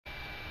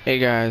Hey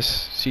guys,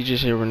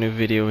 CJ's here with a new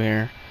video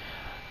here,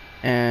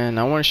 and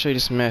I want to show you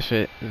this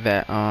method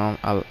that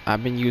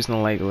I've been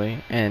using lately,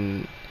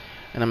 and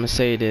I'm gonna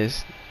say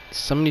this: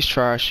 some of these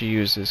tryhards should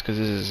use this because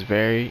this is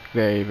very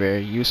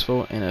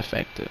useful and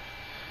effective.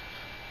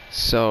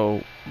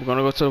 So we're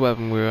gonna go to the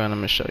weapon wheel and I'm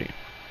gonna show you.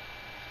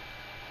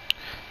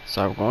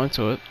 So I'm going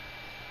to it.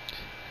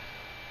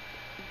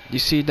 You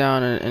see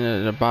down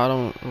in the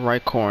bottom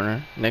right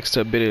corner next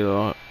to a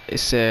video, it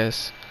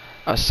says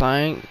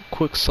assign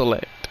quick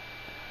select.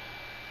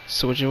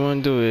 So what you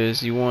want to do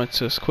is you want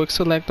to quick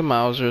select the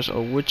Mausers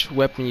or which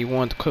weapon you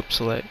want to quick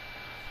select.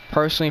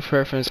 Personally,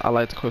 preference, I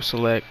like to quick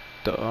select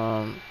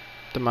the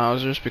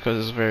Mausers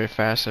because it's very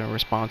fast and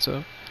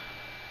responsive.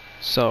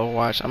 So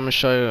watch, I'm gonna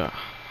show you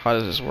how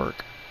does this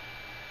work.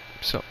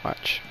 So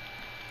watch.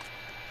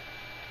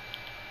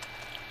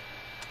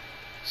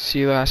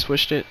 See that I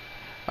switched it?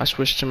 I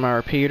switched to my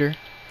repeater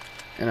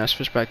and I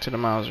switched back to the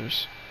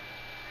Mausers.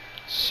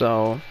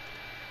 So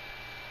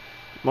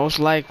most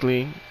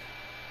likely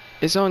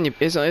it's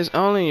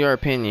only your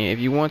opinion. If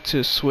you want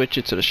to switch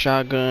it to the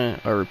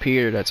shotgun or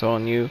repeater, that's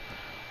on you.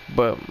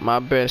 But my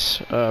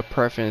best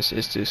preference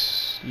is to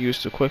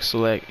use the quick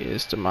select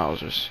is the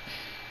Mausers.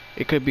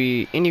 It could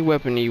be any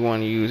weapon that you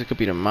want to use. It could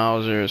be the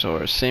Mausers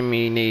or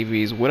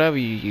semi-navies, whatever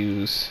you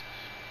use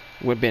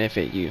would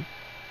benefit you.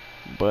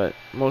 But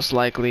most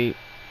likely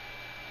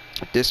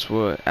this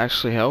would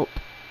actually help,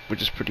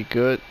 which is pretty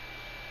good.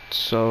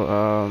 So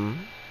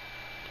I'm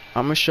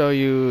gonna show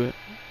you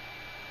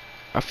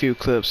a few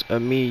clips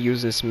of me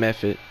using this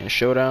method in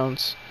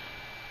showdowns.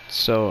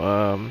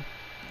 So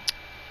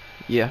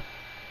yeah,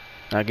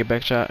 I'll get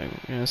back to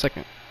you in a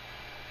second.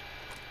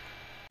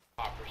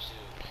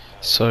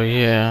 So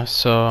yeah,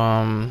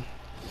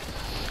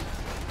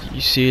 you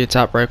see the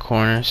top right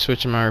corner,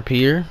 switching my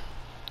repeater,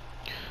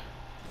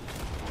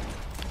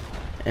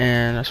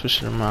 and I switch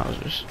to the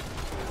Mausers.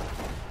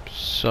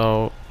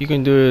 So you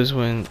can do this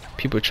when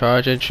people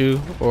charge at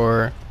you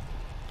or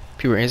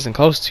people are instant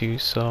close to you.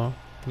 So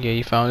yeah,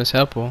 you found this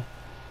helpful,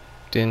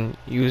 then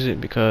use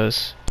it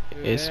because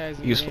it's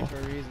useful.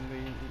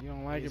 You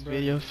don't like This it, bro?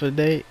 video for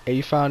today. If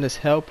you found this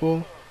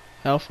helpful,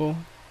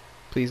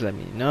 please let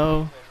me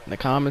know in the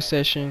comment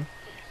section.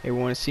 If you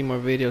want to see more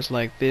videos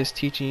like this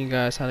teaching you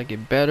guys how to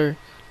get better,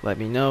 let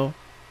me know.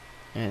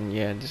 And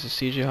yeah, this is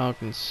CJ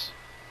Hawkins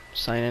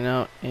signing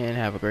out, and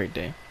have a great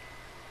day.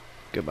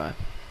 Goodbye.